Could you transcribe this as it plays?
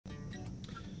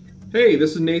Hey,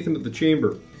 this is Nathan at the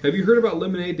Chamber. Have you heard about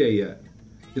Lemonade Day yet?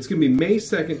 It's going to be May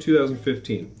 2nd,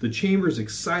 2015. The Chamber is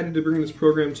excited to bring this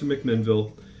program to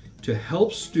McMinnville to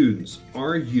help students,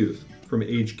 our youth, from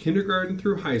age kindergarten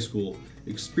through high school,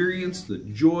 experience the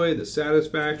joy, the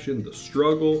satisfaction, the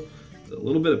struggle, the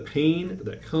little bit of pain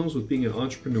that comes with being an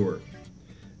entrepreneur.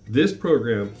 This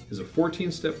program is a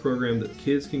 14-step program that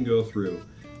kids can go through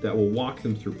that will walk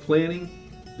them through planning,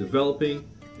 developing,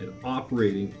 and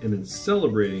operating, and then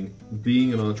celebrating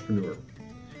being an entrepreneur.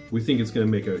 We think it's going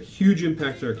to make a huge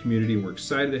impact in our community, and we're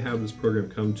excited to have this program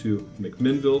come to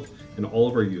McMinnville and all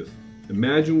of our youth.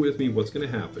 Imagine with me what's going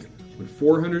to happen when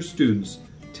 400 students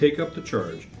take up the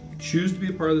charge, choose to be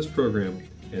a part of this program,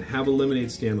 and have a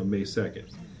lemonade stand on May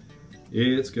 2nd.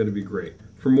 It's going to be great.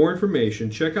 For more information,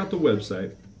 check out the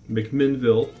website,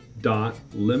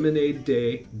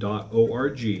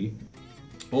 mcminnville.lemonadeday.org.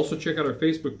 Also check out our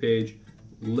Facebook page,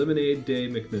 Lemonade Day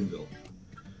McMinnville.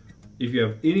 If you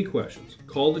have any questions,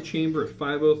 call the Chamber at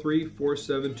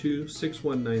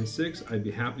 503-472-6196. I'd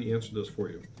be happy to answer those for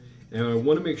you. And I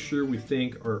want to make sure we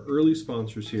thank our early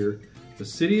sponsors here, the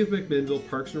City of McMinnville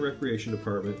Parks and Recreation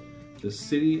Department, the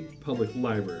City Public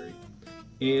Library,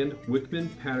 and Wickman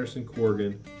Patterson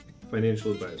Corrigan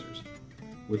Financial Advisors.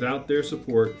 Without their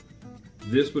support,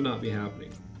 this would not be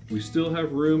happening. We still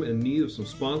have room and need of some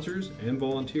sponsors and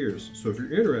volunteers, so if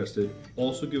you're interested,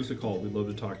 also give us a call. We'd love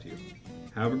to talk to you.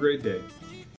 Have a great day.